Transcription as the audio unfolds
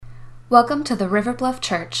Welcome to the River Bluff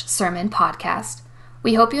Church Sermon Podcast.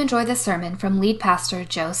 We hope you enjoy this sermon from lead pastor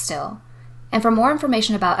Joe Still. And for more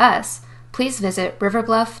information about us, please visit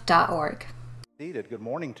riverbluff.org. Good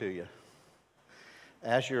morning to you.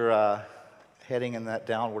 As you're heading in that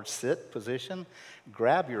downward sit position,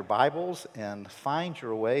 grab your Bibles and find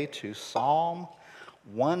your way to Psalm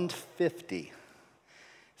 150.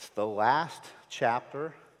 It's the last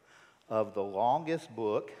chapter of the longest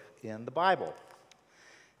book in the Bible.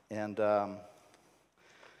 And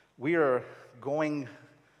we are going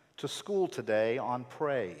to school today on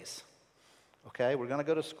praise. Okay, we're going to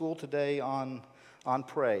go to school today on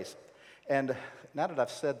praise. And now that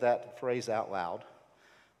I've said that phrase out loud,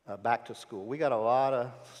 back to school, we got a lot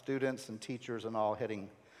of students and teachers and all heading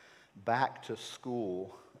back to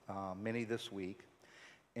school, many this week.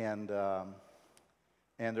 And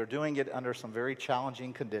they're doing it under some very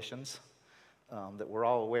challenging conditions that we're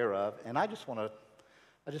all aware of. And I just want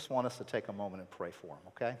us to take a moment and pray for them,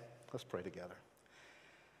 okay? Let's pray together.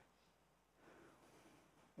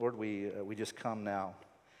 Lord, we just come now.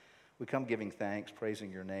 We come giving thanks,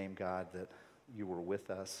 praising your name, God, that you were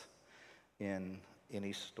with us in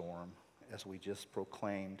any storm, as we just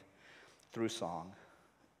proclaimed through song.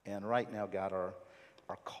 And right now, God, our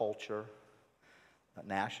culture,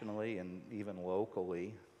 nationally and even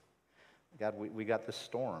locally, God, we got this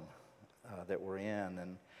storm that we're in,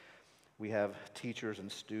 and we have teachers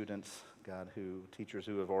and students, God, teachers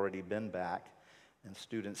who have already been back, and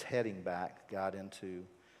students heading back, God, into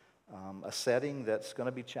a setting that's going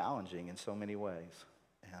to be challenging in so many ways.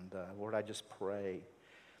 And Lord, I just pray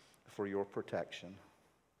for your protection.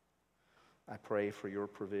 I pray for your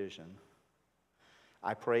provision.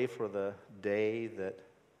 I pray for the day that,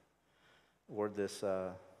 Lord, this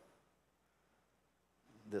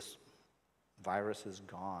virus is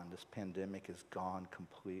gone, this pandemic is gone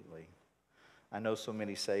completely. I know so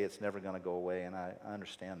many say it's never going to go away, and I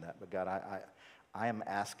understand that. But God, I am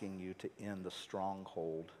asking you to end the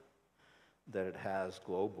stronghold that it has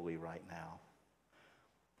globally right now.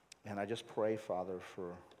 And I just pray, Father,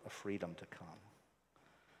 for a freedom to come.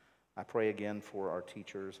 I pray again for our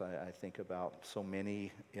teachers. I think about so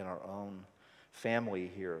many in our own family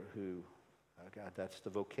here who, God, that's the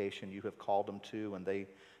vocation you have called them to, and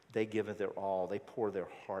they give it their all. They pour their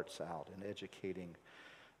hearts out in educating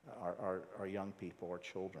our young people, our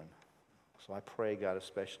children. So I pray, God,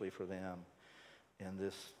 especially for them in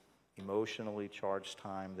this emotionally charged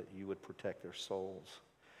time, that you would protect their souls.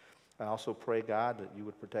 I also pray, God, that you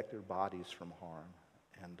would protect their bodies from harm,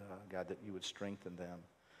 and God, that you would strengthen them,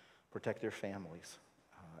 protect their families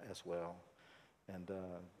as well. And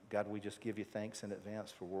God, we just give you thanks in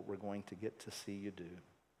advance for what we're going to get to see you do.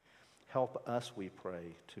 Help us, we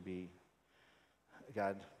pray, to be,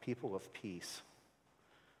 God, people of peace,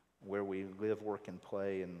 where we live, work, and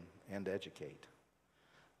play, and educate.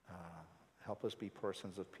 Help us be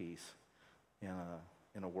persons of peace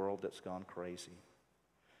in a world that's gone crazy.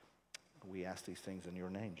 We ask these things in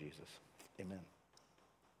your name, Jesus. Amen.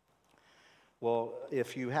 Well,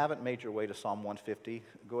 if you haven't made your way to Psalm 150,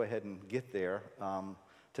 go ahead and get there.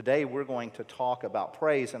 Today we're going to talk about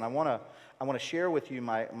praise, and I want to share with you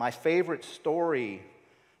my favorite story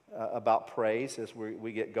about praise as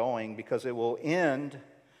we get going, because it will end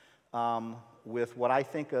with what I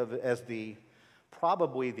think of as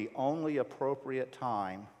probably the only appropriate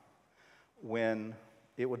time when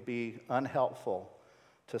it would be unhelpful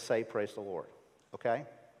to say praise the Lord, okay?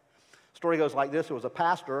 The story goes like this. It was a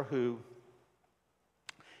pastor who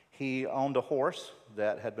he owned a horse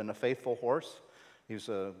that had been a faithful horse. He was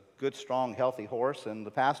a good, strong, healthy horse, and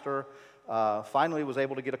the pastor finally was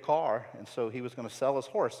able to get a car, and so he was going to sell his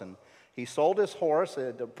horse, and he sold his horse,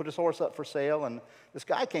 put his horse up for sale, and this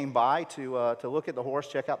guy came by to look at the horse,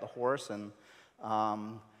 check out the horse, and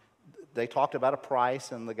they talked about a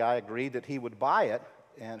price, and the guy agreed that he would buy it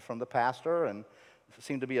and from the pastor, and it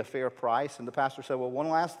seemed to be a fair price. And the pastor said, well, one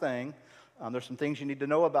last thing. There's some things you need to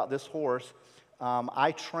know about this horse.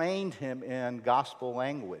 I trained him in gospel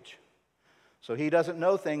language. So he doesn't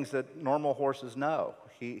know things that normal horses know.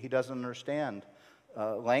 He doesn't understand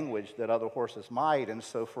language that other horses might. And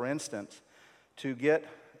so, for instance, to get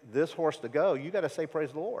this horse to go, you got to say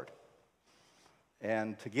praise the Lord.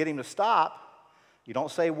 And to get him to stop, you don't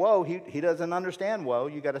say whoa. He doesn't understand whoa.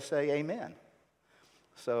 You got to say amen.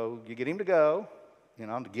 So you get him to go.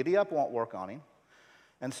 The giddy up won't work on him.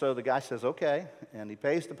 And so the guy says okay, and he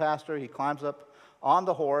pays the pastor. He climbs up on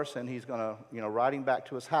the horse, and he's going to ride him back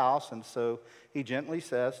to his house. And so he gently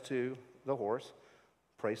says to the horse,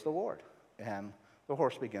 praise the Lord. And the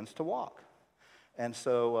horse begins to walk. And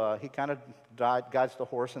so he kind of guides the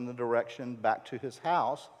horse in the direction back to his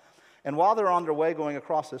house. And while they're on their way going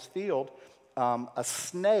across this field, a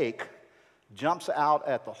snake jumps out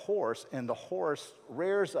at the horse, and the horse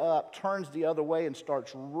rears up, turns the other way, and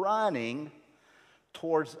starts running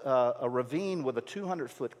towards a ravine with a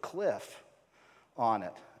 200-foot cliff on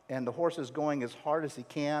it. And the horse is going as hard as he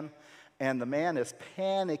can, and the man is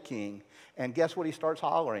panicking. And guess what he starts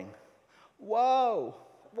hollering? Whoa,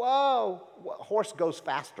 whoa. Horse goes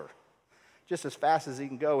faster, just as fast as he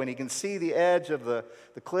can go. And he can see the edge of the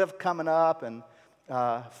cliff coming up. And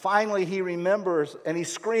finally he remembers, and he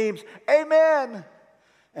screams, "Amen!"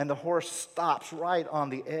 And the horse stops right on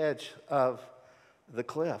the edge of the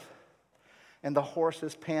cliff. And the horse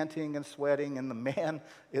is panting and sweating, and the man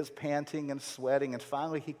is panting and sweating. And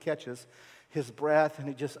finally he catches his breath, and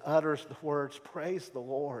he just utters the words, "Praise the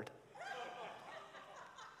Lord."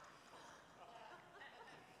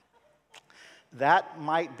 That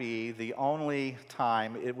might be the only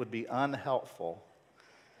time it would be unhelpful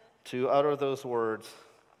to utter those words,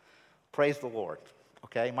 "Praise the Lord."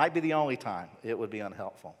 Okay? Might be the only time it would be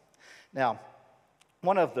unhelpful. Now,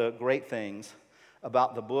 one of the great things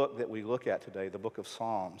about the book that we look at today, the book of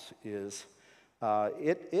Psalms, is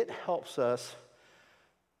it helps us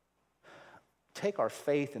take our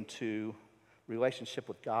faith into relationship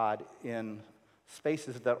with God in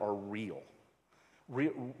spaces that are real.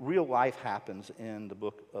 Real life happens in the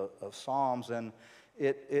book of Psalms, and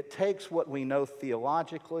it takes what we know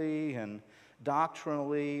theologically and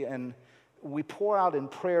doctrinally, and we pour out in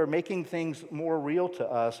prayer, making things more real to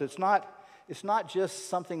us. It's not just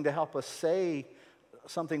something to help us say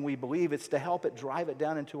something we believe. It's to help it drive it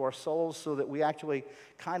down into our souls so that we actually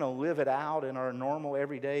kind of live it out in our normal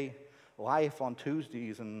everyday life on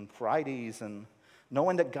Tuesdays and Fridays, and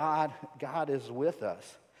knowing that God is with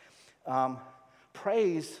us.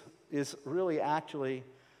 Praise is really actually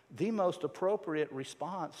the most appropriate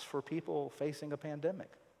response for people facing a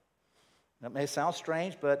pandemic. That may sound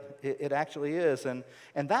strange, but it actually is. And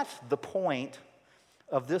that's the point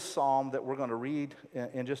of this psalm that we're going to read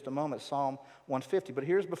in just a moment, Psalm 150. But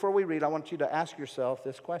before we read, I want you to ask yourself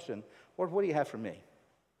this question: Lord, what do you have for me?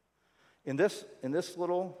 In this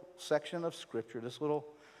little section of Scripture, this little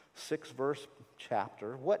 6-verse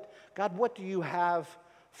chapter, God, what do you have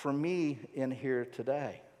for me in here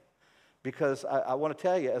today? Because I want to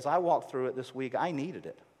tell you, as I walked through it this week, I needed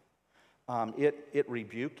it. It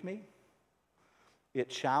rebuked me. It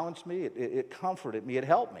challenged me. It comforted me. It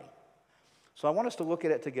helped me. So I want us to look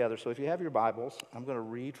at it together. So if you have your Bibles, I'm going to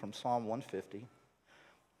read from Psalm 150. It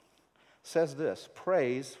says this: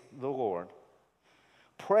 "Praise the Lord.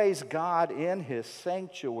 Praise God in His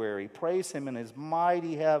sanctuary. Praise Him in His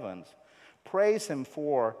mighty heavens. Praise Him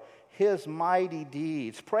for His mighty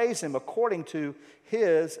deeds. Praise Him according to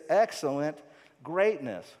His excellent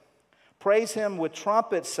greatness. Praise Him with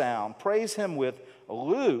trumpet sound. Praise Him with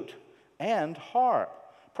lute and harp.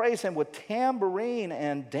 Praise Him with tambourine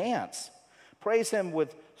and dance. Praise Him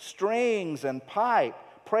with strings and pipe.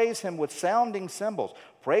 Praise Him with sounding cymbals.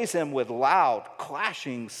 Praise Him with loud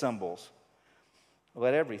clashing cymbals.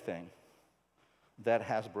 Let everything that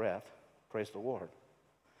has breath praise the Lord."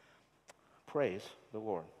 Praise the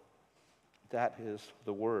Lord. That is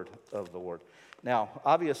the word of the Lord. Now,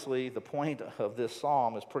 obviously, the point of this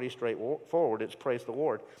psalm is pretty straightforward. It's praise the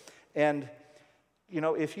Lord. And,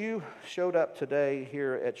 if you showed up today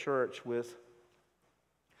here at church with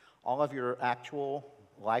all of your actual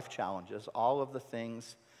life challenges, all of the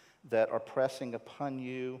things that are pressing upon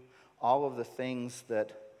you, all of the things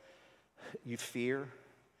that you fear,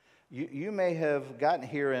 you may have gotten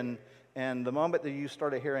here, and the moment that you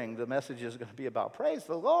started hearing the message is going to be about praise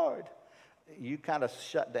the Lord, you kind of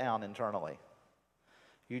shut down internally.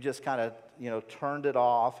 You just kind of, turned it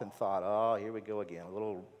off and thought, "Oh, here we go again, a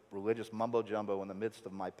little religious mumbo-jumbo in the midst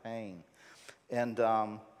of my pain." And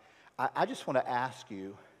I just want to ask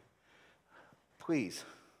you, please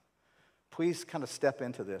kind of step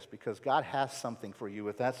into this, because God has something for you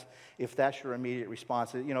if that's your immediate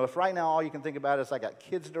response. If right now all you can think about is, I got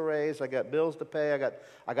kids to raise, I got bills to pay,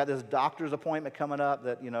 I got this doctor's appointment coming up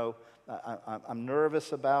that I'm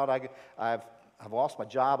nervous about. I've lost my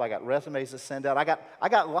job. I got resumes to send out. I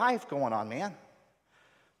got life going on, man.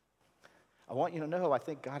 I want you to know I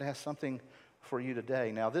think God has something for you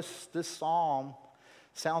today. Now, this psalm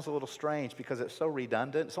sounds a little strange because it's so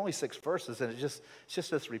redundant. It's only 6 verses, and it's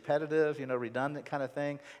just this repetitive, redundant kind of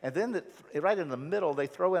thing. And then right in the middle, they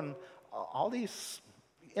throw in all these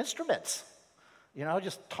instruments.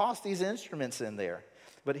 Just toss these instruments in there.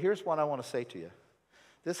 But here's what I want to say to you.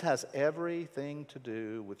 This has everything to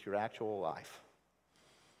do with your actual life,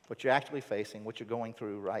 what you're actually facing, what you're going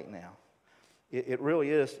through right now. It really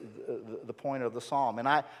is the point of the psalm. And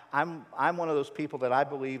I'm one of those people that I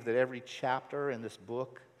believe that every chapter in this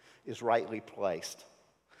book is rightly placed.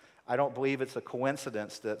 I don't believe it's a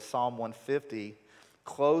coincidence that Psalm 150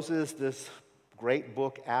 closes this great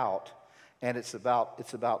book out, and it's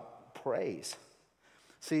about praise.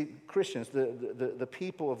 See, Christians, the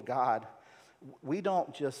people of God, we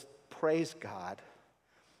don't just praise God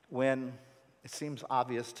when it seems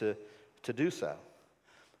obvious to do so,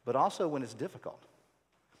 but also when it's difficult,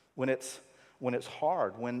 when it's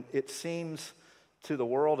hard, when it seems to the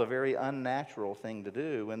world a very unnatural thing to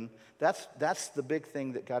do. And that's the big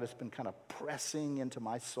thing that God has been kind of pressing into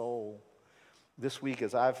my soul this week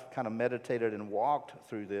as I've kind of meditated and walked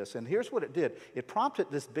through this. And here's what it did. It prompted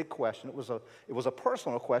this big question. It was a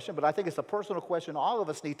personal question, but I think it's a personal question all of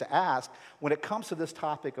us need to ask when it comes to this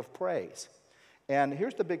topic of praise. And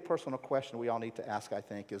here's the big personal question we all need to ask, I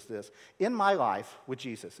think, is this. In my life with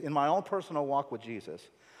Jesus, in my own personal walk with Jesus,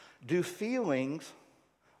 do feelings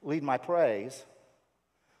lead my praise,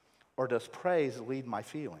 or does praise lead my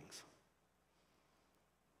feelings?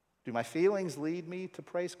 Do my feelings lead me to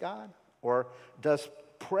praise God? Or does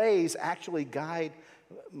praise actually guide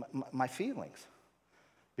my feelings?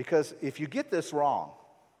 Because if you get this wrong,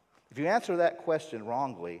 if you answer that question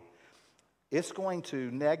wrongly, it's going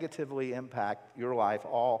to negatively impact your life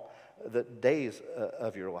all the days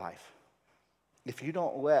of your life. If you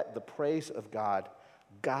don't let the praise of God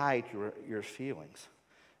guide your feelings,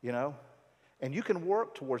 you know? And you can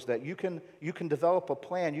work towards that. You can develop a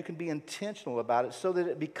plan. You can be intentional about it so that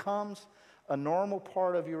it becomes a normal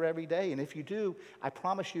part of your everyday. And if you do, I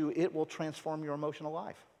promise you, it will transform your emotional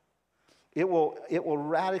life. It will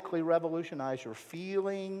radically revolutionize your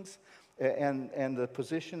feelings and the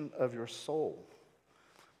position of your soul.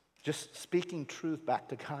 Just speaking truth back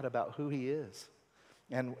to God about who He is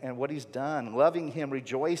and what He's done, loving Him,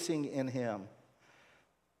 rejoicing in Him.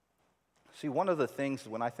 See, one of the things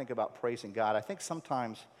when I think about praising God, I think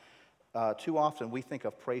sometimes, too often, we think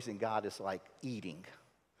of praising God as like eating.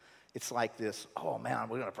 It's like this, oh man,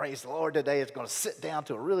 we're going to praise the Lord today. It's going to sit down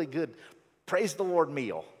to a really good praise the Lord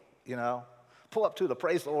meal, you know. Pull up to the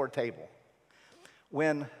praise the Lord table.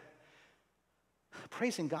 When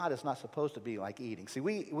praising God is not supposed to be like eating. See,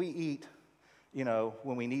 we eat, you know,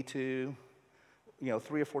 when we need to, you know,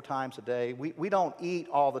 3 or 4 times a day. We don't eat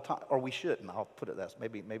all the time, or we shouldn't. I'll put it this.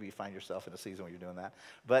 Maybe you find yourself in a season where you're doing that.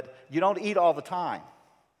 But you don't eat all the time.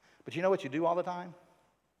 But you know what you do all the time?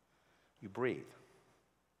 You breathe.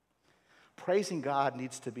 Praising God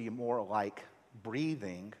needs to be more like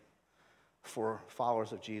breathing for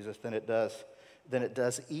followers of Jesus than it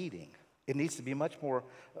does eating. It needs to be much more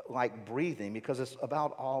like breathing because it's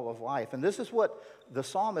about all of life. And this is what the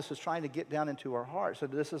psalmist is trying to get down into our hearts. So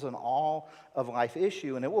this is an all of life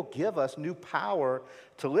issue, and it will give us new power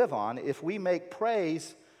to live on if we make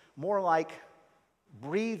praise more like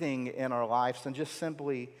breathing in our lives than just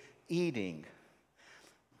simply eating.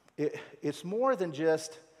 It's more than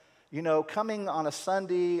just, you know, coming on a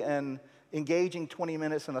Sunday and engaging 20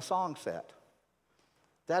 minutes in a song set.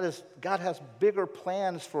 That is, God has bigger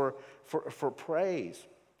plans for praise.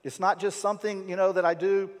 It's not just something, you know, that I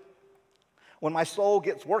do when my soul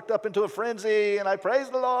gets worked up into a frenzy and I praise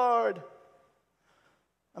the Lord.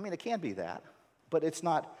 I mean, it can be that, but it's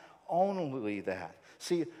not only that.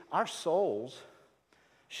 See, our souls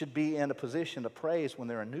should be in a position to praise when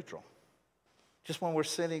they're in neutral. Just when we're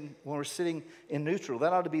sitting in neutral,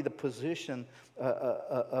 that ought to be the position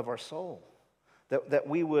of our soul, that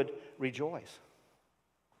we would rejoice.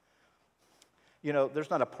 You know, there's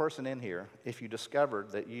not a person in here, if you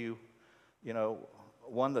discovered that you know,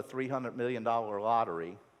 won the $300 million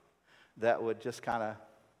lottery, that would just kind of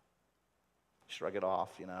shrug it off,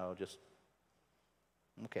 you know, just,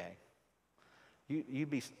 okay. You'd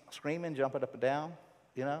be screaming, jumping up and down,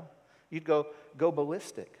 you know. You'd go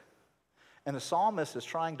ballistic. And the psalmist is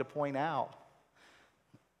trying to point out,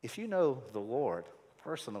 if you know the Lord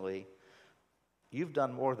personally, you've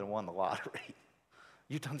done more than won the lottery.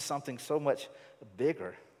 You've done something so much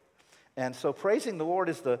bigger. And so praising the Lord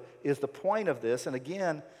is the point of this. And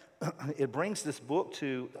again, it brings this book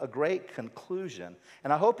to a great conclusion.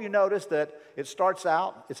 And I hope you notice that it starts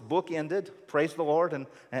out, it's book-ended, praise the Lord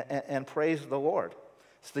and praise the Lord.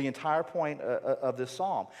 It's the entire point of this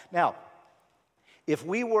psalm. Now, if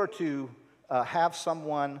we were to have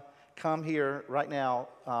someone come here right now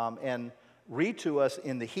and read to us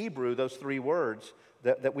in the Hebrew those 3 words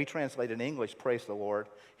that we translate in English, praise the Lord,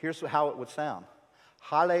 here's how it would sound.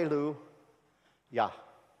 Hallelujah.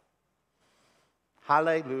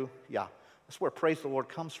 Hallelujah. That's where praise the Lord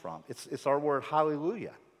comes from. It's our word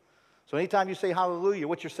hallelujah. So anytime you say hallelujah,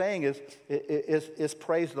 what you're saying is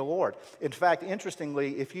praise the Lord. In fact,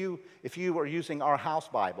 interestingly, if you are using our house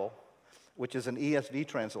Bible, which is an ESV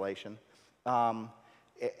translation,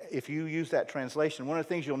 if you use that translation, one of the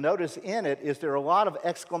things you'll notice in it is there are a lot of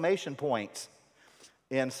exclamation points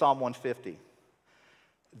in Psalm 150.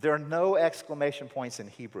 There are no exclamation points in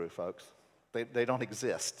Hebrew, folks. They don't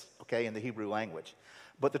exist, okay, in the Hebrew language.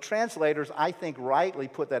 But the translators, I think, rightly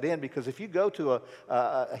put that in because if you go to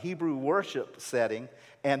a Hebrew worship setting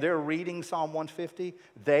and they're reading Psalm 150,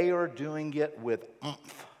 they are doing it with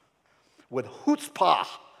oomph, with chutzpah,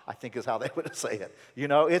 I think is how they would say it. You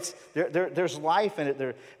know, there's life in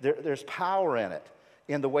it. There's power in it,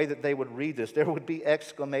 in the way that they would read this. There would be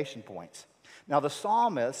exclamation points. Now, the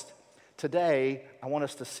psalmist today, I want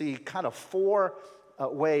us to see kind of four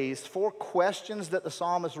questions that the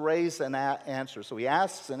psalmist raised and answers. So he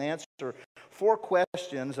asks and answers four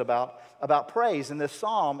questions about praise in this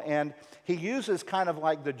psalm, and he uses kind of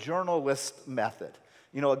like the journalist method.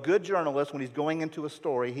 You know, a good journalist, when he's going into a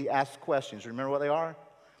story, he asks questions. Remember what they are?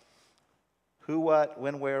 Who, what,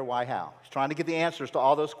 when, where, why, how. He's trying to get the answers to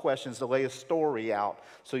all those questions to lay a story out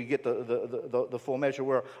so you get the full measure.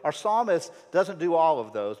 Where our psalmist doesn't do all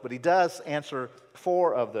of those, but he does answer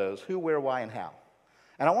four of those: who, where, why, and how.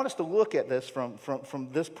 And I want us to look at this from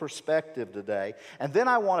this perspective today. And then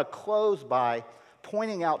I want to close by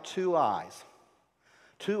pointing out two eyes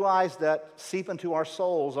that seep into our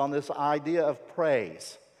souls on this idea of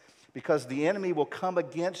praise. Because the enemy will come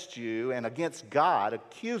against you and against God,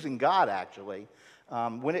 accusing God actually,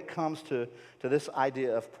 when it comes to this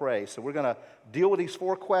idea of praise. So we're going to deal with these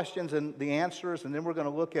four questions and the answers, and then we're going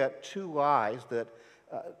to look at two lies that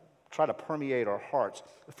try to permeate our hearts.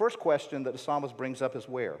 The first question that the psalmist brings up is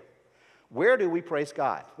where? Where do we praise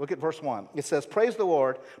God? Look at verse 1. It says, praise the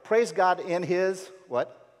Lord, praise God in his,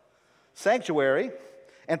 what? Sanctuary,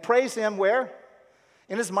 and praise him where?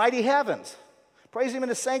 In his mighty heavens. Praise him in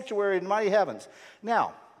his sanctuary in mighty heavens.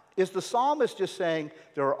 Now, is the psalmist just saying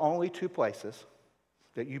there are only two places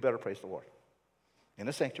that you better praise the Lord? In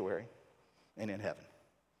the sanctuary and in heaven.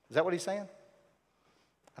 Is that what he's saying?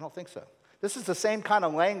 I don't think so. This is the same kind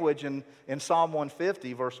of language in Psalm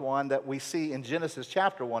 150, verse 1, that we see in Genesis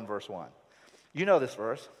chapter 1, verse 1. You know this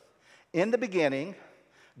verse. In the beginning,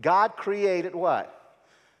 God created what?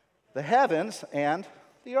 The heavens and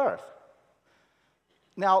the earth.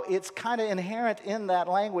 Now, it's kind of inherent in that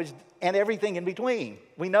language and everything in between.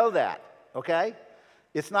 We know that, okay?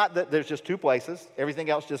 It's not that there's just two places. Everything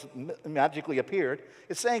else just magically appeared.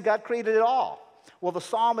 It's saying God created it all. Well, the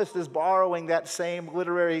psalmist is borrowing that same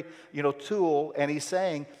literary, tool, and he's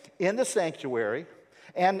saying, in the sanctuary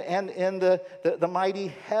and in the mighty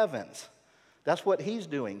heavens. That's what he's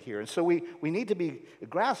doing here. And so we need to be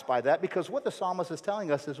grasped by that, because what the psalmist is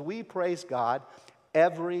telling us is we praise God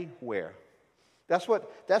everywhere. That's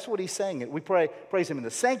what he's saying. We praise him in the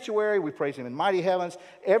sanctuary, we praise him in mighty heavens,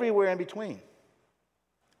 everywhere in between.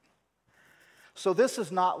 So this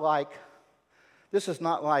is not like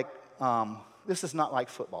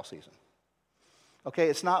football season. Okay,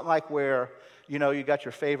 it's not like where you got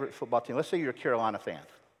your favorite football team. Let's say you're a Carolina fan.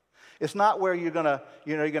 It's not where you're gonna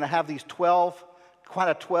have these 12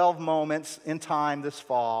 moments in time this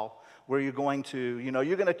fall where you're going to,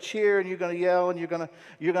 you're going to cheer and you're going to yell and you're going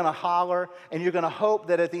to holler and you're going to hope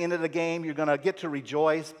that at the end of the game you're going to get to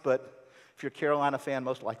rejoice. But if you're a Carolina fan,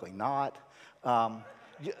 most likely not.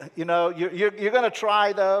 You're going to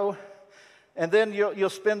try though, and then you'll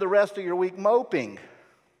spend the rest of your week moping.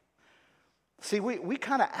 See, we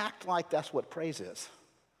kind of act like that's what praise is.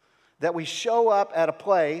 That we show up at a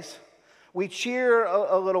place, we cheer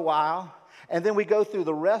a little while, and then we go through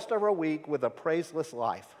the rest of our week with a praiseless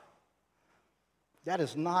life. That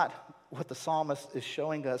is not what the psalmist is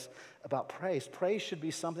showing us about praise. Praise should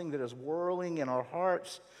be something that is whirling in our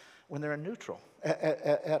hearts when they're in neutral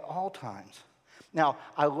at all times. Now,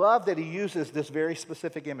 I love that he uses this very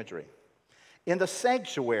specific imagery. In the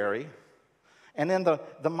sanctuary and in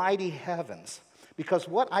the mighty heavens. Because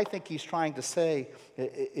what I think he's trying to say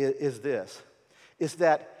is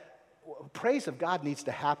that praise of God needs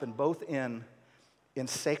to happen both in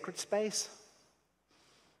sacred space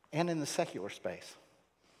and in the secular space.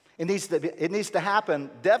 It needs to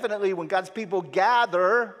happen definitely when God's people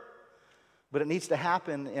gather, but it needs to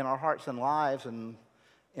happen in our hearts and lives and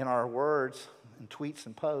in our words and tweets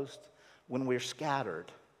and posts when we're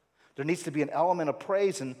scattered. There needs to be an element of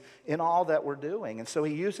praise in all that we're doing. And so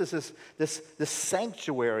he uses this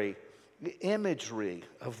sanctuary imagery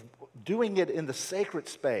of doing it in the sacred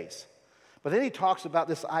space. But then he talks about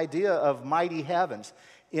this idea of mighty heavens.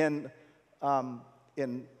 In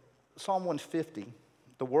Psalm 150,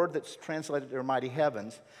 the word that's translated there, mighty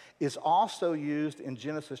heavens, is also used in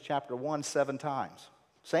Genesis chapter 1 7 times.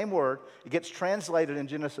 Same word. It gets translated in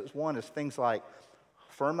Genesis 1 as things like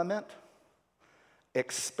firmament,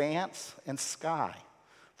 expanse, and sky.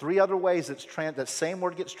 3 other ways that same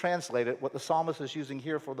word gets translated, what the psalmist is using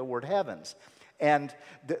here for the word heavens. And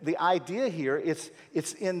the idea here is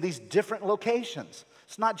it's in these different locations.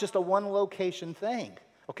 It's not just a one location thing.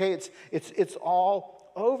 Okay, it's all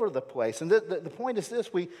over the place. And the point is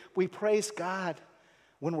this: we praise God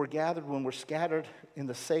when we're gathered, when we're scattered in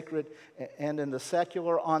the sacred and in the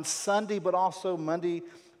secular on Sunday, but also Monday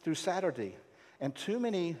through Saturday. And too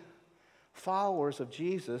many followers of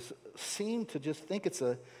Jesus seem to just think it's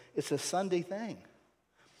a Sunday thing.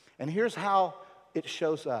 And here's how it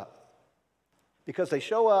shows up. Because they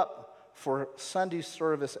show up for Sunday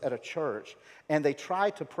service at a church, and they try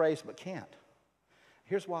to praise but can't.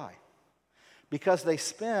 Here's why. Because they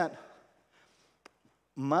spent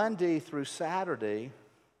Monday through Saturday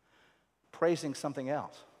praising something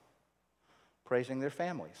else. Praising their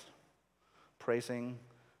families. Praising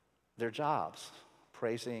their jobs.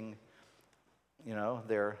 Praising,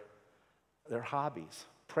 their hobbies.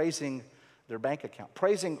 Praising their bank account.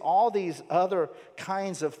 Praising all these other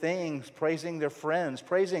kinds of things. Praising their friends.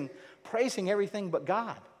 Praising everything but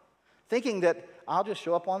God. Thinking that I'll just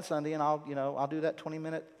show up on Sunday and I'll do that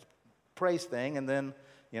 20-minute praise thing, and then,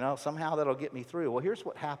 somehow that'll get me through. Well, here's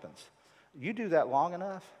what happens. You do that long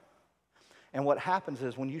enough, and what happens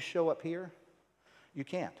is when you show up here, you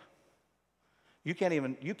can't. You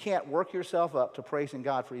can't work yourself up to praising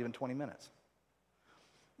God for even 20 minutes.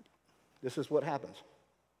 This is what happens.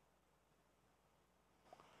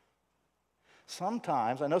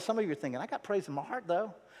 Sometimes, I know some of you are thinking, I got praise in my heart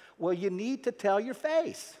though. Well, you need to tell your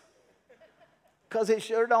face, because it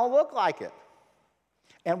sure don't look like it.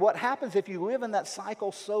 And what happens if you live in that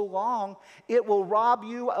cycle so long, it will rob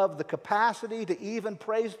you of the capacity to even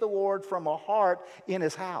praise the Lord from a heart in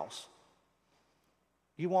His house.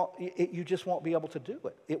 You just won't be able to do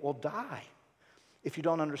it. It will die if you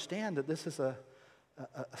don't understand that this is a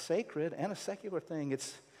sacred and a secular thing.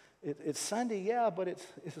 It's Sunday, yeah, but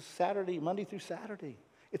it's a Saturday, Monday through Saturday.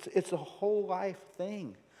 It's a whole life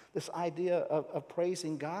thing, this idea of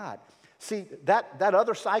praising God. See, that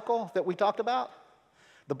other cycle that we talked about,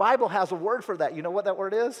 the Bible has a word for that. You know what that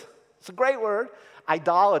word is? It's a great word.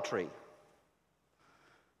 Idolatry.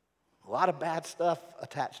 A lot of bad stuff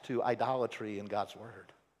attached to idolatry in God's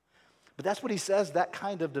word. But that's what he says that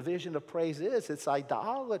kind of division of praise is. It's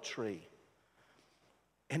idolatry.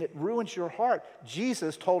 And it ruins your heart.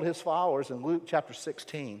 Jesus told his followers in Luke chapter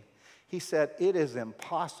 16, he said, it is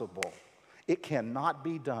impossible. It cannot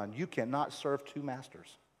be done. You cannot serve two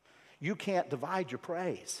masters. You can't divide your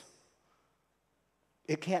praise.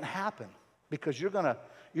 It can't happen because you're gonna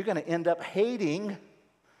end up hating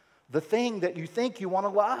the thing that you think you want to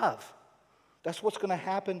love. That's what's going to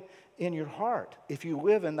happen in your heart. If you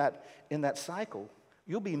live in that cycle,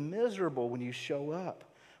 you'll be miserable when you show up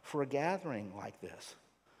for a gathering like this,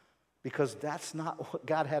 because that's not what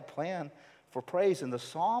God had planned for praise. And the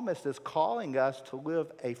psalmist is calling us to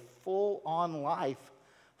live a full-on life,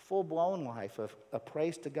 full-blown life of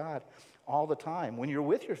praise to God all the time. When you're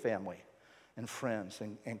with your family and friends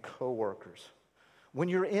and co-workers, when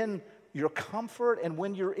you're in your comfort and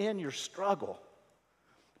when you're in your struggle,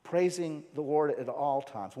 praising the Lord at all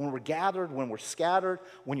times. When we're gathered, when we're scattered,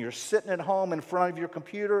 when you're sitting at home in front of your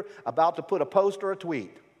computer about to put a post or a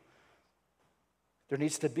tweet, there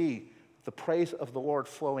needs to be the praise of the Lord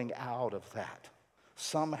flowing out of that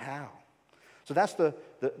somehow. So that's the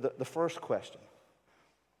first question.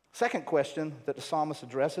 Second question that the psalmist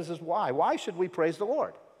addresses is why? Why should we praise the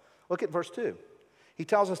Lord? Look at verse 2. He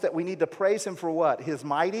tells us that we need to praise him for what? His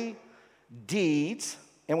mighty deeds,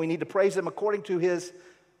 and we need to praise him according to his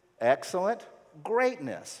excellent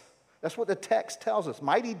greatness. That's what the text tells us.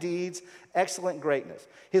 Mighty deeds, excellent greatness.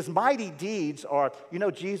 His mighty deeds are,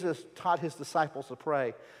 Jesus taught his disciples to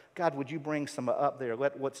pray, God, would you bring some up there?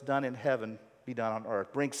 Let what's done in heaven be done on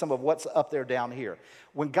earth. Bring some of what's up there down here.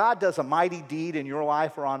 When God does a mighty deed in your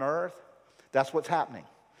life or on earth, that's what's happening.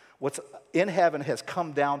 What's in heaven has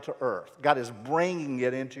come down to earth. God is bringing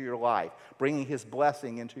it into your life, bringing his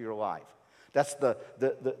blessing into your life. That's the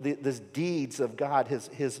deeds of God,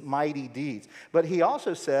 his mighty deeds. But he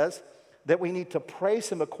also says that we need to praise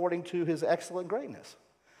him according to his excellent greatness.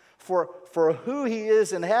 For who he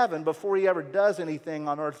is in heaven before he ever does anything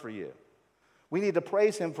on earth for you. We need to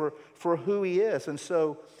praise him for who he is. And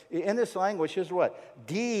so in this language, here's what?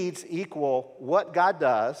 Deeds equal what God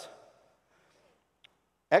does.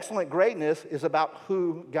 Excellent greatness is about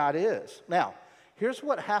who God is. Now, here's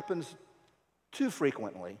what happens too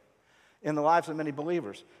frequently in the lives of many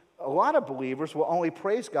believers. A lot of believers will only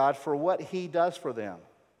praise God for what he does for them.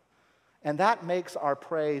 And that makes our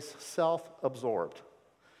praise self-absorbed.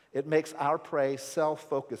 It makes our praise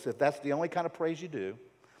self-focused. If that's the only kind of praise you do,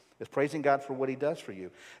 is praising God for what he does for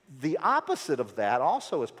you. The opposite of that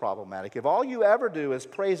also is problematic. If all you ever do is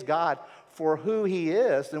praise God for who he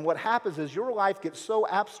is, then what happens is your life gets so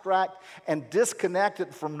abstract and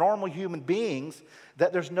disconnected from normal human beings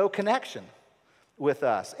that there's no connection with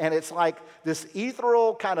us. And it's like this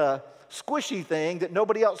ethereal kind of squishy thing that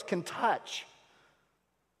nobody else can touch.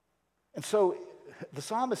 And so the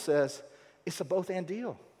psalmist says it's a both and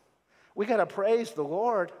deal. We got to praise the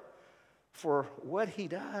Lord for what he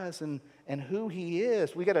does and who he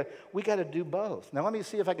is. We got to do both. Now let me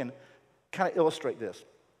see if I can kind of illustrate this.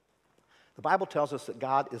 The Bible tells us that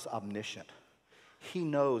God is omniscient. He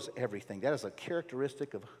knows everything. That is a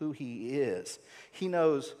characteristic of who he is. He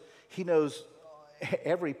knows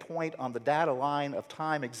every point on the data line of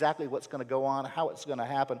time, exactly what's going to go on, how it's going to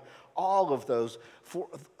happen, all of those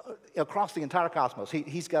across the entire cosmos.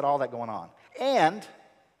 He's got all that going on. And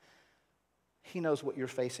he knows what you're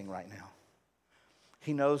facing right now.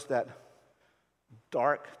 He knows that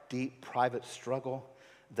dark, deep, private struggle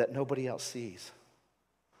that nobody else sees.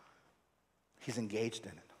 He's engaged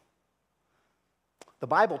in it. The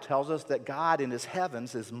Bible tells us that God in his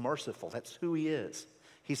heavens is merciful. That's who he is.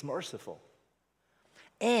 He's merciful.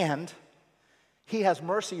 And he has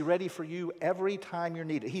mercy ready for you every time you're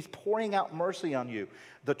needed. He's pouring out mercy on you.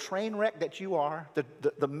 The train wreck that you are,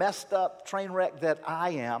 the messed up train wreck that I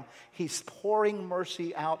am, he's pouring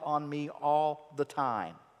mercy out on me all the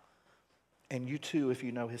time. And you too, if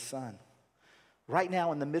you know his son. Right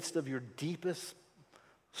now, in the midst of your deepest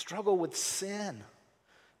struggle with sin,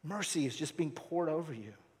 mercy is just being poured over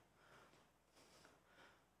you.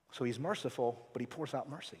 So he's merciful, but he pours out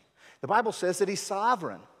mercy. The Bible says that he's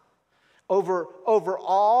sovereign. Over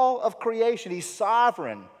all of creation, he's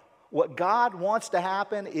sovereign. What God wants to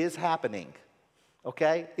happen is happening,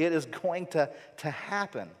 okay? It is going to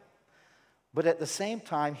happen. But at the same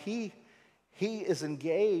time, he is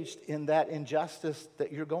engaged in that injustice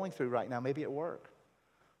that you're going through right now, maybe at work,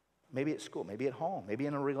 maybe at school, maybe at home, maybe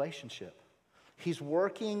in a relationship. He's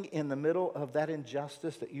working in the middle of that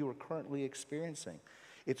injustice that you are currently experiencing.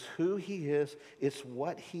 It's who he is. It's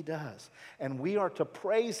what he does. And we are to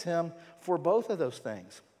praise him for both of those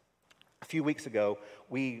things. A few weeks ago,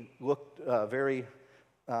 we looked very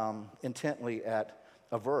intently at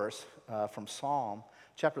a verse from Exodus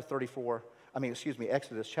chapter 34,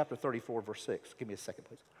 verse 6. Give me a second,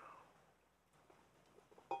 please.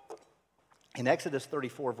 In Exodus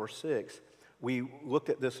 34, verse 6, we looked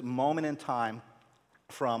at this moment in time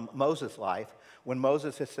from Moses' life when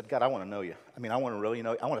Moses had said, God, I want to know you. I want to really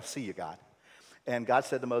know you. I want to see you, God. And God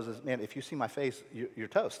said to Moses, man, if you see my face, you're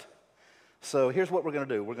toast. So here's what we're going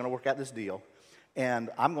to do. We're going to work out this deal. And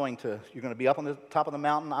you're going to be up on the top of the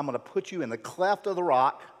mountain. I'm going to put you in the cleft of the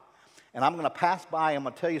rock. And I'm going to pass by. I'm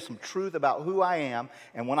going to tell you some truth about who I am.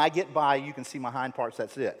 And when I get by, you can see my hind parts.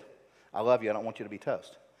 That's it. I love you. I don't want you to be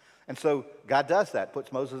toast. And so God does that,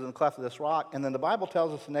 puts Moses in the cleft of this rock. And then the Bible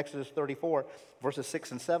tells us in Exodus 34, verses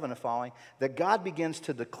 6 and 7 and following, that God begins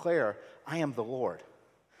to declare, I am the Lord.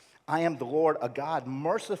 I am the Lord, a God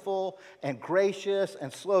merciful and gracious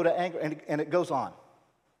and slow to anger. And it goes on.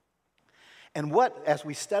 And as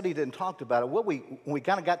we studied it and talked about it, when we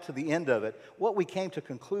kind of got to the end of it, what we came to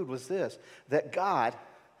conclude was this, that God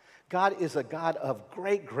is a God of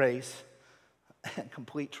great grace and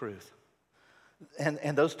complete truth.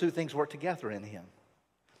 And those two things work together in him.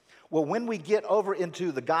 Well, when we get over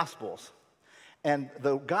into the Gospels, and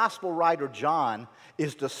the Gospel writer John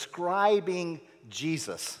is describing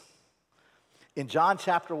Jesus. In John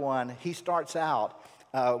chapter 1, he starts out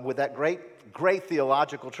with that great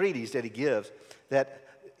theological treatise that he gives, that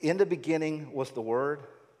in the beginning was the Word,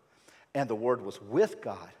 and the Word was with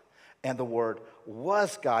God, and the Word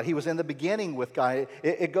was God. He was in the beginning with God.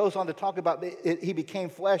 It goes on to talk about he became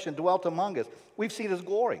flesh and dwelt among us. We've seen his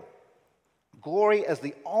glory. Glory as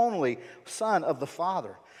the only Son of the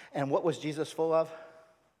Father. And what was Jesus full of?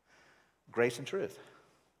 Grace and truth.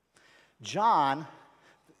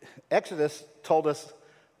 Exodus told us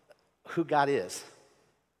who God is.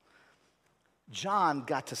 John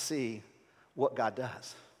got to see what God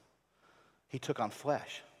does. He took on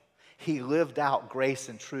flesh. He lived out grace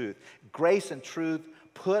and truth. Grace and truth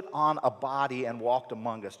put on a body and walked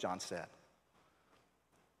among us, John said.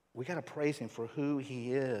 We got to praise him for who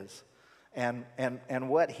he is and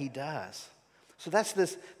what he does. So that's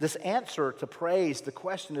this answer to praise. The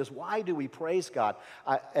question is, why do we praise God?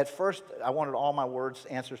 At first, I wanted all my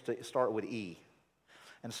answers to start with E.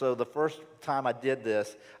 And so the first time I did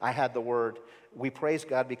this, I had the word, we praise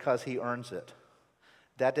God because he earns it.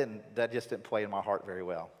 That just didn't play in my heart very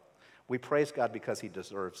well. We praise God because he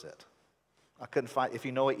deserves it. I couldn't find, if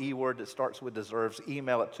you know an E word that starts with deserves,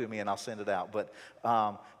 email it to me and I'll send it out. But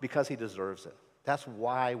because he deserves it. That's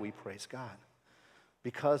why we praise God.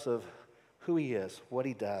 Because of who he is, what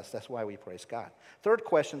he does. That's why we praise God. Third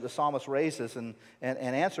question the psalmist raises and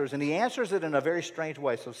answers, and he answers it in a very strange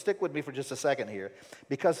way. So stick with me for just a second here,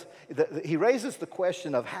 because he raises the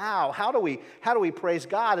question of how do we praise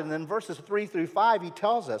God? And then verses 3 through 5, he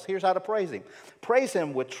tells us, here's how to praise him. Praise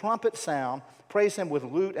him with trumpet sound. Praise him with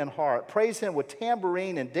lute and harp. Praise him with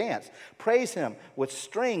tambourine and dance. Praise him with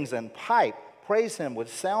strings and pipe. Praise him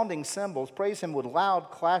with sounding cymbals. Praise him with loud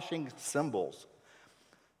clashing cymbals.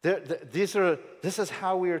 This is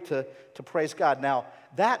how we are to praise God. Now,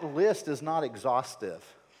 that list is not exhaustive,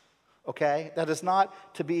 okay? That is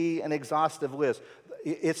not to be an exhaustive list.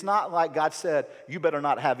 It's not like God said, you better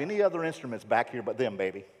not have any other instruments back here but them,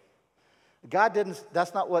 baby. God didn't,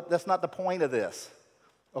 that's not the point of this,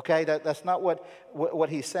 okay? That's not what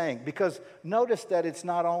he's saying. Because notice that it's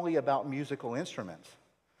not only about musical instruments.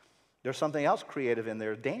 There's something else creative in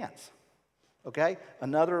there, dance. Okay?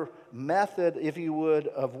 Another method, if you would,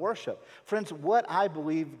 of worship. Friends, what I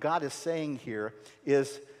believe God is saying here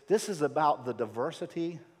is this is about the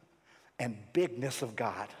diversity and bigness of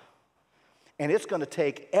God. And it's going to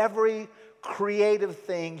take every creative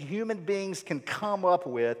thing human beings can come up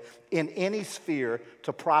with in any sphere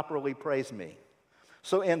to properly praise me.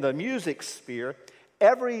 So in the music sphere,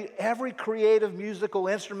 every creative musical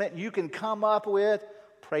instrument you can come up with,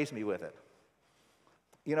 praise me with it.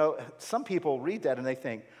 You know, some people read that and they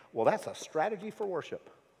think, well, that's a strategy for worship.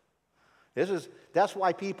 That's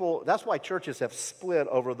why churches have split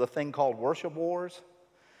over the thing called worship wars,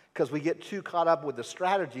 because we get too caught up with the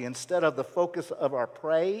strategy instead of the focus of our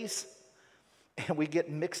praise, and we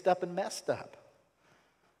get mixed up and messed up.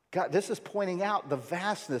 God, this is pointing out the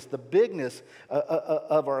vastness, the bigness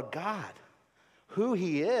of our God, who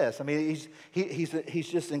he is. I mean, he's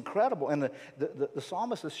just incredible, and the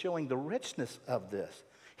psalmist is showing the richness of this.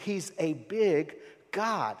 He's a big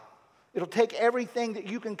God. It'll take everything that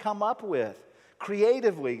you can come up with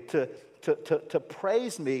creatively to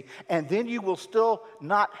praise me, and then you will still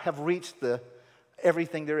not have reached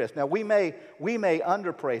everything there is. Now, we may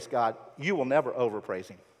underpraise God. You will never overpraise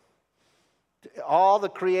him. All the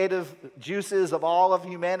creative juices of all of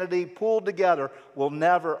humanity pulled together will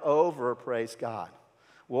never overpraise God.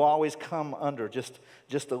 We'll always come under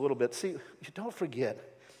just a little bit. See, don't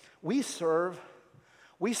forget, we serve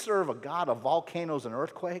a God of volcanoes and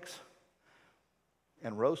earthquakes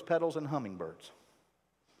and rose petals and hummingbirds.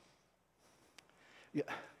 Yeah.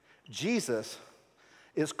 Jesus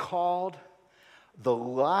is called the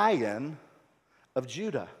Lion of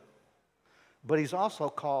Judah, but he's also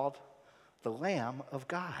called the Lamb of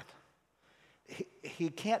God. He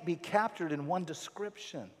can't be captured in one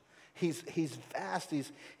description. He's vast,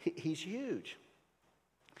 he's huge.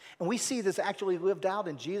 And we see this actually lived out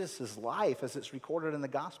in Jesus' life as it's recorded in the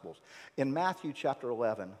Gospels. In Matthew chapter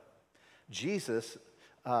 11, Jesus,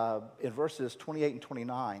 in verses 28 and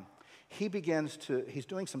 29, he's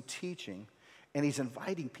doing some teaching, and he's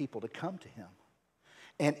inviting people to come to him.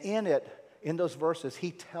 And in those verses, he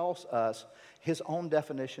tells us his own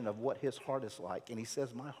definition of what his heart is like. And he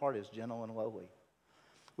says, my heart is gentle and lowly,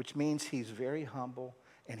 which means he's very humble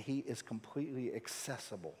and he is completely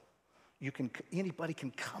accessible. Anybody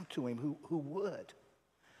can come to him who would.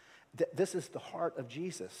 This is the heart of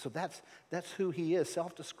Jesus. So that's who he is,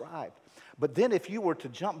 self-described. But then if you were to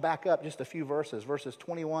jump back up just a few verses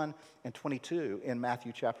 21 and 22 in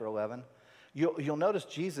Matthew chapter 11, you'll notice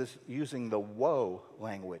Jesus using the woe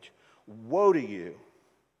language. Woe to you.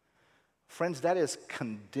 Friends, that is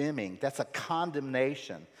condemning. That's a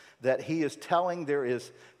condemnation that he is telling there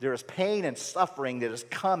is pain and suffering that is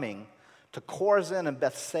coming to Chorazin and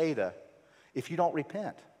Bethsaida if you don't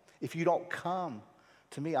repent, if you don't come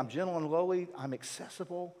to me. I'm gentle and lowly. I'm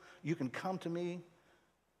accessible. You can come to me.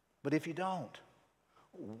 But if you don't,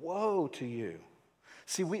 woe to you.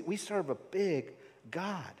 See, we serve a big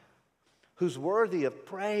God who's worthy of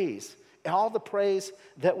praise. All the praise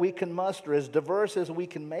that we can muster, as diverse as we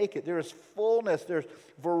can make it. There is fullness. There's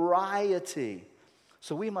variety.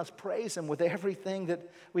 So we must praise him with everything that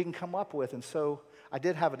we can come up with. And so I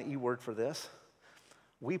did have an E word for this.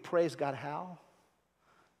 We praise God how?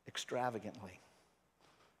 Extravagantly.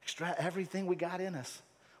 Everything we got in us.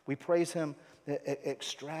 We praise him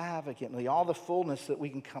extravagantly. All the fullness that we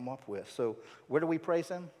can come up with. So where do we praise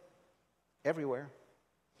him? Everywhere.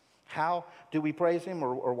 How do we praise him,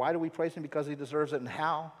 or why do we praise him? Because he deserves it. And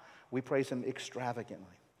how? We praise him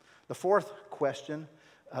extravagantly. The fourth question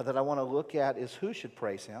that I want to look at is who should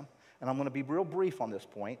praise him. And I'm going to be real brief on this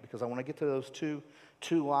point because I want to get to those two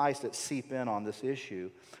lies that seep in on this issue.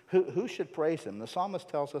 Who should praise him? The psalmist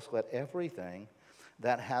tells us, let everything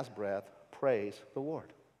that has breath praise the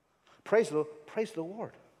Lord. Praise the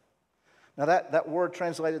Lord. Now that word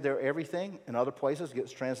translated there, everything, in other places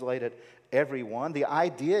gets translated everyone. The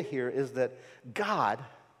idea here is that God,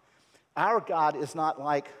 our God, is not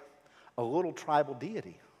like a little tribal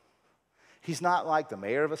deity. He's not like the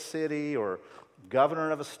mayor of a city or governor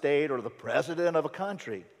of a state or the president of a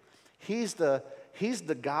country. He's the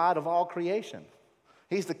God of all creation.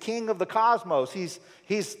 He's the king of the cosmos. He's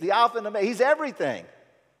the Alpha and Omega. He's everything.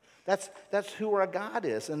 That's who our God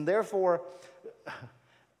is. And therefore,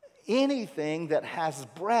 anything that has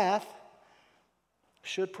breath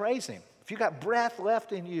should praise him. If you got breath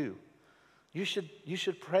left in you, you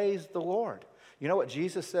should praise the Lord. You know what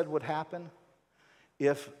Jesus said would happen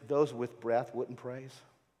if those with breath wouldn't praise?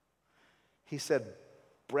 He said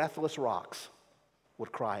breathless rocks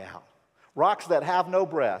would cry out. Rocks that have no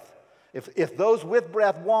breath. If those with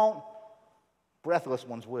breath won't, breathless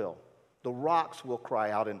ones will. The rocks will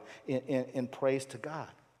cry out in praise to God.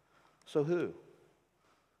 So who?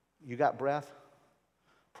 You got breath?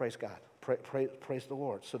 Praise God. Praise the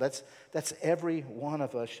Lord. So that's every one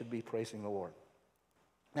of us should be praising the Lord.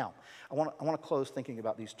 Now, I want to close thinking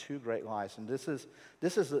about these two great lies, and this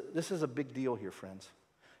is a big deal here, friends.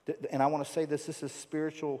 And I want to say this is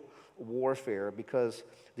spiritual warfare because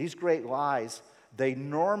these great lies, they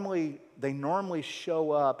normally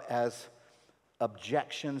show up as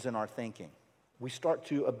objections in our thinking. We start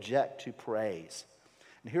to object to praise.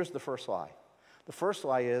 And here's the first lie. The first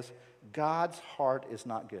lie is God's heart is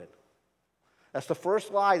not good. That's the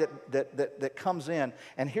first lie that comes in.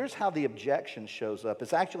 And here's how the objection shows up.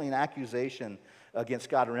 It's actually an accusation against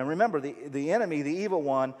God. And remember, the enemy, the evil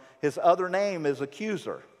one, his other name is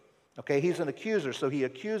accuser. Okay, he's an accuser. So he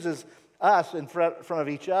accuses us in front of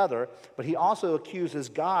each other, but he also accuses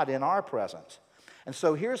God in our presence. And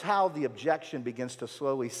so here's how the objection begins to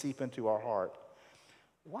slowly seep into our heart.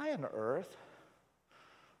 Why on earth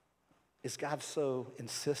is God so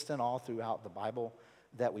insistent all throughout the Bible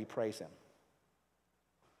that we praise him?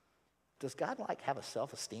 Does God have a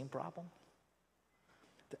self-esteem problem?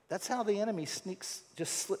 That's how the enemy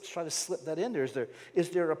try to slip that in there. Is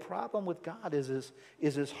there a problem with God? Is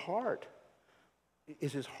his heart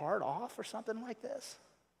off or something like this?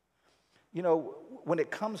 You know, when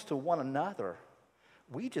it comes to one another,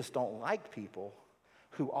 we just don't like people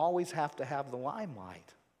who always have to have the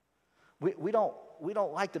limelight. We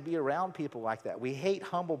don't like to be around people like that. We hate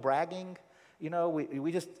humble bragging. You know,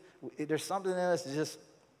 there's something in us that just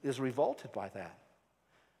is revolted by that.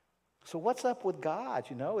 So what's up with God?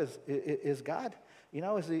 You know, is God, you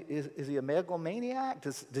know, is he a megalomaniac?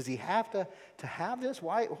 Does he have to have this?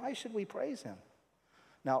 Why should we praise him?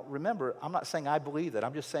 Now, remember, I'm not saying I believe that.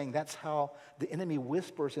 I'm just saying that's how the enemy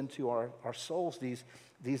whispers into our souls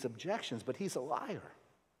these objections. But he's a liar.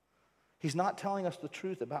 He's not telling us the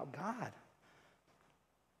truth about God.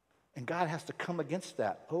 And God has to come against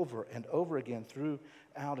that over and over again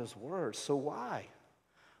throughout his word. So why?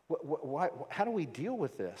 How do we deal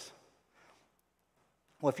with this?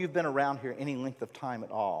 Well, if you've been around here any length of time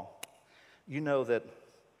at all, you know that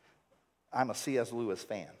I'm a C.S. Lewis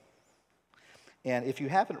fan. And if you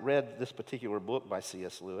haven't read this particular book by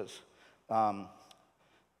C.S. Lewis,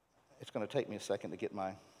 it's going to take me a second to get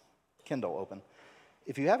my Kindle open.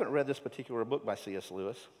 If you haven't read this particular book by C.S.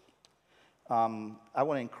 Lewis, I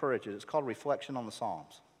want to encourage it. It's called Reflection on the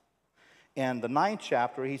Psalms. And the 9th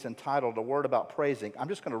chapter, he's entitled A Word About Praising. I'm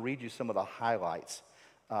just going to read you some of the highlights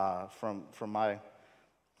from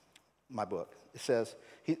my book. It says,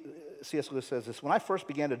 C.S. Lewis says this, when I first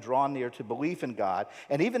began to draw near to belief in God,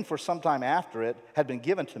 and even for some time after it had been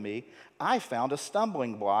given to me, I found a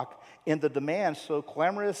stumbling block in the demand so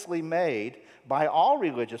clamorously made by all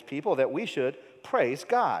religious people that we should praise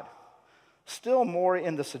God. Still more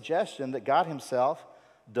in the suggestion that God himself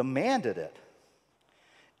demanded it.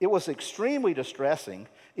 It was extremely distressing.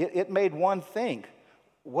 It made one think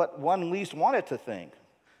what one least wanted to think.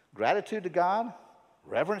 Gratitude to God,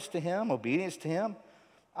 reverence to him, obedience to him.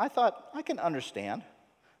 I thought, I can understand,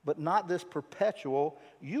 but not this perpetual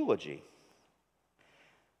eulogy.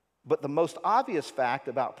 But the most obvious fact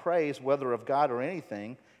about praise, whether of God or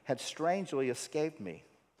anything, had strangely escaped me.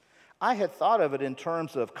 I had thought of it in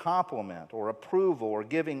terms of compliment or approval or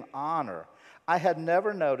giving honor. I had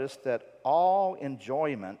never noticed that all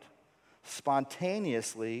enjoyment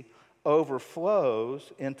spontaneously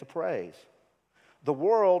overflows into praise. The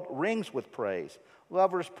world rings with praise.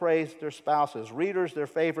 Lovers praise their spouses. Readers, their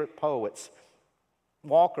favorite poets.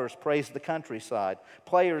 Walkers praise the countryside.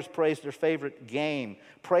 Players praise their favorite game.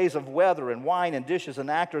 Praise of weather and wine and dishes and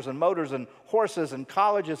actors and motors and horses and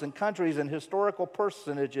colleges and countries and historical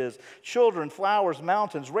personages. Children, flowers,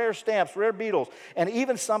 mountains, rare stamps, rare beetles, and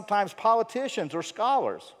even sometimes politicians or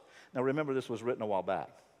scholars. Now remember, this was written a while back,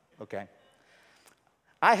 okay?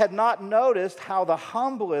 I had not noticed how the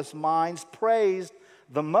humblest minds praised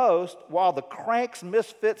the most, while the cranks,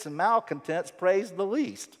 misfits, and malcontents praised the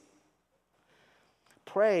least.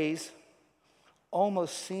 Praise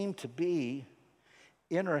almost seemed to be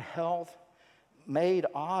inner health made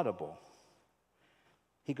audible.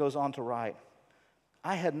 He goes on to write,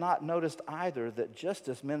 I had not noticed either that just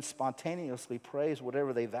as men spontaneously praise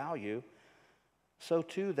whatever they value, so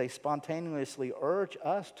too they spontaneously urge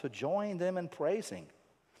us to join them in praising.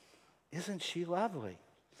 Isn't she lovely?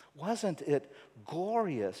 Wasn't it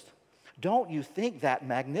glorious? Don't you think that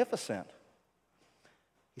magnificent?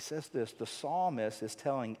 He says this, the psalmist is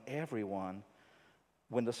telling everyone,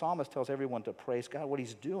 when the psalmist tells everyone to praise God, what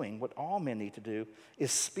he's doing, what all men need to do,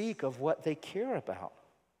 is speak of what they care about.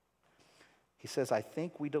 He says, I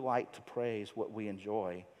think we delight to praise what we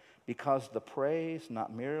enjoy, because the praise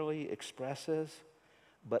not merely expresses,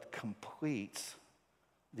 but completes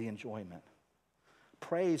the enjoyment.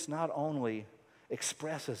 Praise not only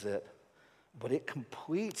expresses it, but it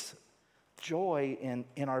completes joy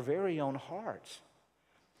in our very own hearts.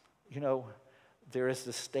 You know, there is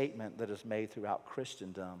this statement that is made throughout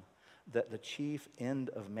Christendom that the chief end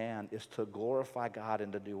of man is to glorify God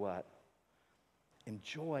and to do what?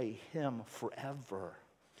 Enjoy Him forever.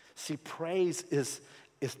 See, praise is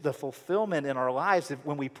the fulfillment in our lives.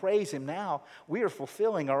 When we praise Him now, we are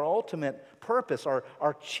fulfilling our ultimate purpose,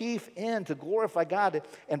 our chief end, to glorify God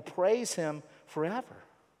and praise Him forever.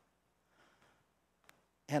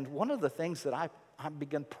 And one of the things that I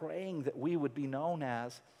began praying that we would be known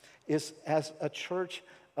as is as a church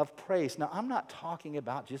of praise. Now, I'm not talking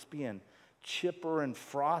about just being chipper and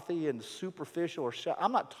frothy and superficial or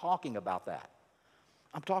I'm not talking about that.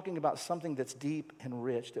 I'm talking about something that's deep and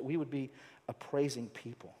rich, that we would be a praising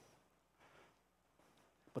people.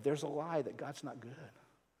 But there's a lie that God's not good,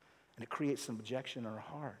 and it creates some objection in our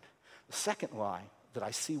heart. The second lie that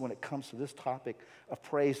I see when it comes to this topic of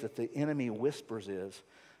praise that the enemy whispers is,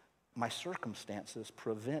 my circumstances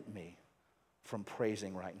prevent me from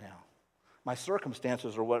praising right now. My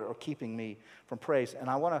circumstances are what are keeping me from praise. And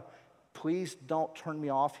I want to, please don't turn me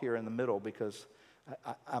off here in the middle, because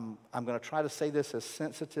I'm going to try to say this as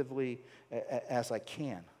sensitively as I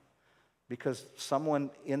can. Because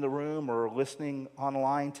someone in the room or listening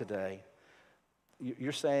online today,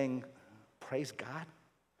 you're saying, praise God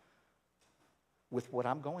with what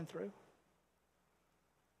I'm going through?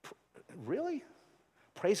 Really?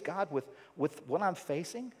 Praise God with what I'm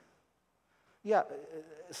facing? Yeah,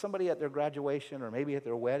 somebody at their graduation or maybe at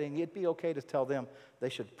their wedding, it'd be okay to tell them they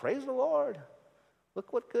should praise the Lord.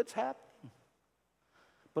 Look what good's happening.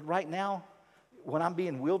 But right now, when I'm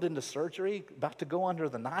being wheeled into surgery, about to go under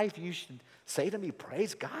the knife, you should say to me,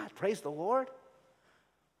 praise God, praise the Lord.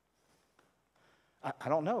 I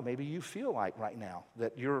don't know, maybe you feel like right now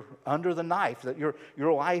that you're under the knife, that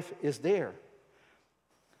your life is there.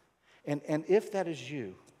 And if that is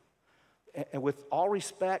you, and with all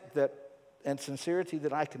respect and sincerity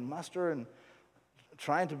that I can muster, and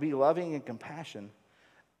trying to be loving and compassion,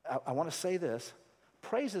 I want to say this.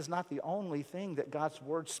 Praise is not the only thing that God's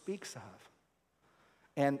word speaks of.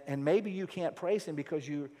 And maybe you can't praise Him because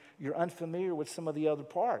you're unfamiliar with some of the other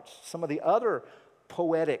parts, some of the other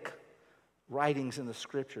poetic writings in the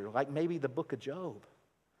Scripture, like maybe the book of Job,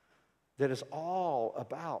 that is all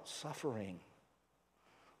about suffering.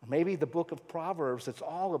 Or maybe the book of Proverbs that's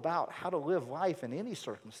all about how to live life in any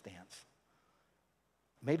circumstance.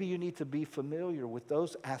 Maybe you need to be familiar with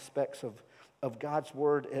those aspects of God's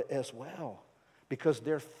word as well, because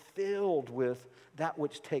they're filled with that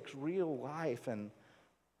which takes real life and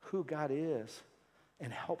who God is,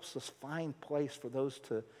 and helps us find place for those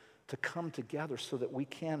to come together so that we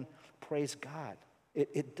can praise God.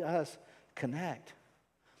 It does connect.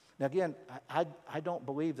 Now again, I don't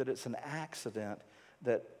believe that it's an accident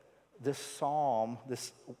that this Psalm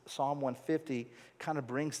 150 kind of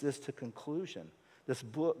brings this to conclusion. This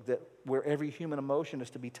book where every human emotion is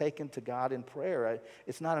to be taken to God in prayer.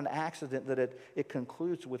 It's not an accident that it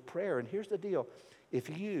concludes with prayer. And here's the deal.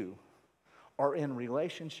 If you are in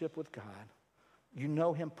relationship with God, you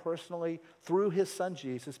know Him personally through His Son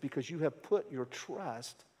Jesus, because you have put your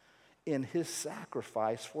trust in His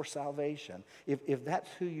sacrifice for salvation. If that's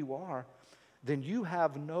who you are, then you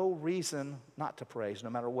have no reason not to praise,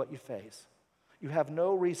 no matter what you face. You have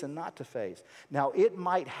no reason not to face. Now, it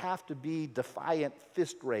might have to be defiant,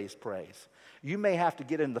 fist-raised praise. You may have to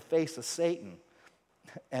get in the face of Satan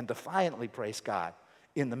and defiantly praise God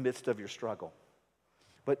in the midst of your struggle.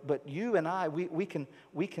 But you and I, we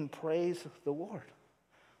can praise the Lord.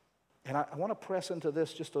 And I want to press into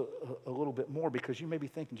this just a little bit more, because you may be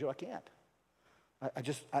thinking, Joe, I can't. I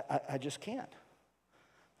just can't.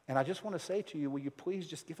 And I just want to say to you, will you please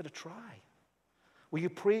just give it a try? Will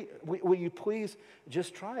you please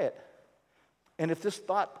just try it? And if this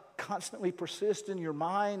thought constantly persists in your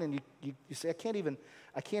mind and you say, I can't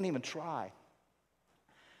even try.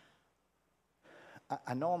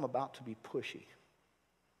 I know I'm about to be pushy,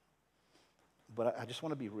 but I just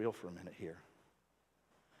want to be real for a minute here.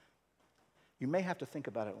 You may have to think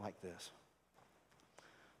about it like this.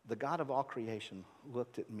 The God of all creation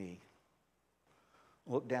looked at me,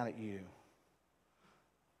 looked down at you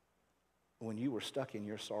when you were stuck in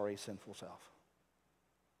your sorry, sinful self.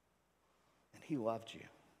 And he loved you.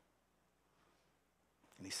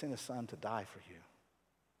 And he sent his son to die for you.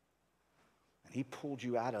 And he pulled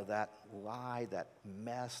you out of that lie, that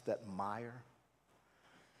mess, that mire.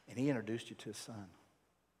 And he introduced you to his son.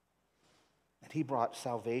 And he brought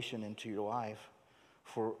salvation into your life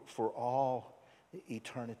for all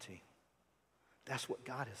eternity. That's what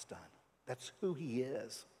God has done. That's who he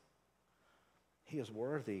is. He is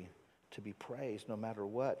worthy to be praised no matter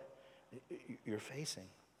what you're facing.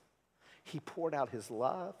 He poured out his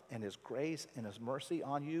love and his grace and his mercy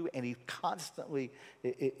on you, and he constantly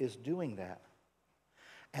is doing that.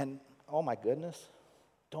 And oh my goodness,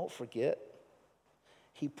 don't forget,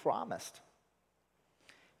 he promised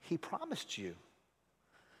you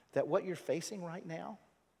that what you're facing right now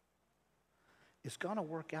is going to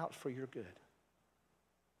work out for your good.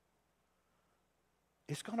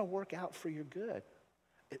 It's going to work out for your good.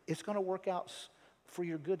 It's going to work out for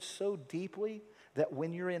your good so deeply that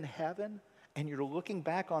when you're in heaven and you're looking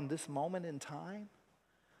back on this moment in time,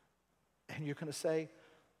 and you're going to say,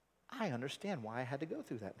 I understand why I had to go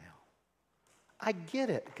through that now. I get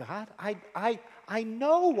it, God. I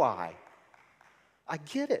know why. I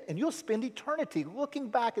get it. And you'll spend eternity looking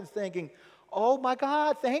back and thinking, oh my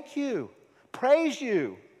God, thank you. Praise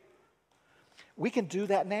you. We can do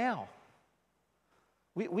that now.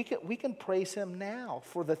 We can praise him now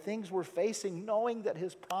for the things we're facing, knowing that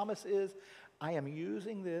his promise is, I am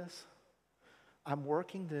using this, I'm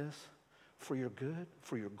working this for your good,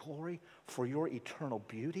 for your glory, for your eternal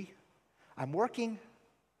beauty. I'm working.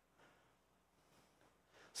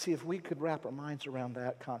 See, if we could wrap our minds around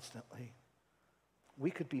that constantly,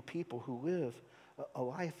 we could be people who live a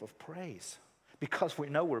life of praise because we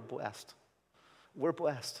know we're blessed. We're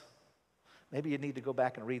blessed. Maybe you need to go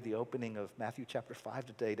back and read the opening of Matthew chapter 5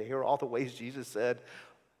 today to hear all the ways Jesus said,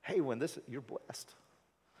 hey, you're blessed.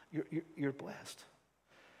 You're blessed.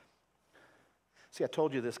 See, I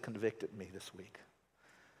told you this convicted me this week.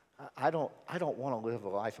 I don't want to live a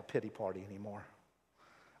life of pity party anymore.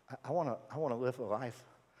 I want to live a life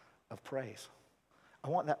of praise. I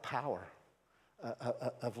want that power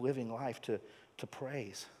of living life to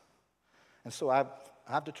praise. And so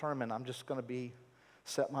I've determined I'm just going to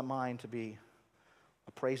set my mind to be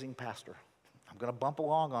a praising pastor. I'm going to bump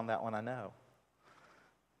along on that one, I know.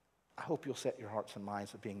 I hope you'll set your hearts and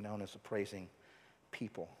minds of being known as a praising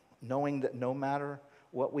people, knowing that no matter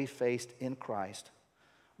what we faced in Christ,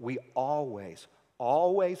 we always,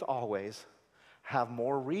 always, always have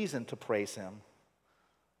more reason to praise him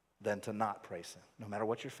than to not praise him. No matter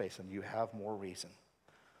what you're facing, you have more reason.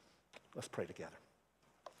 Let's pray together.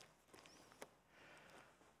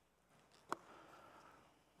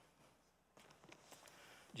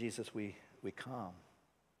 Jesus, we come.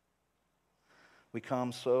 We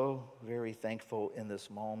come so very thankful in this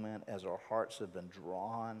moment as our hearts have been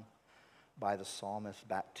drawn by the psalmist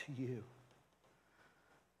back to you,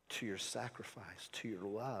 to your sacrifice, to your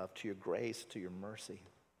love, to your grace, to your mercy.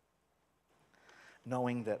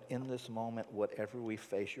 Knowing that in this moment, whatever we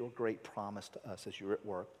face, your great promise to us is you're at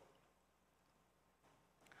work.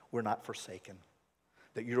 We're not forsaken.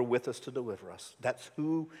 That you're with us to deliver us. That's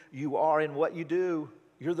who you are and what you do.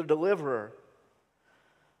 You're the deliverer.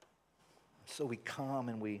 So we come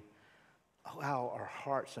and we allow our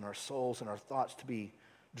hearts and our souls and our thoughts to be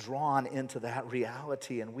drawn into that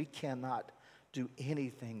reality, and we cannot do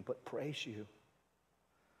anything but praise you.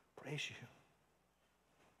 Praise you.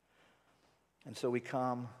 And so we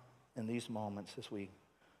come in these moments as we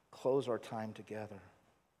close our time together.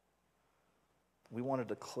 We want to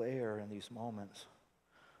declare in these moments,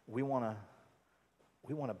 we want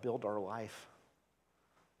to build our life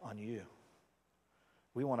on you.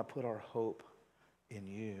 We want to put our hope in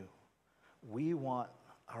you. We want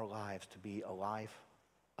our lives to be a life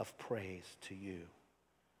of praise to you.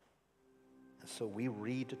 And so we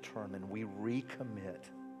redetermine, we recommit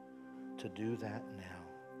to do that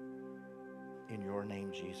now. In your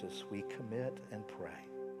name, Jesus, we commit and pray.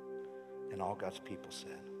 And all God's people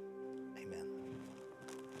said, amen.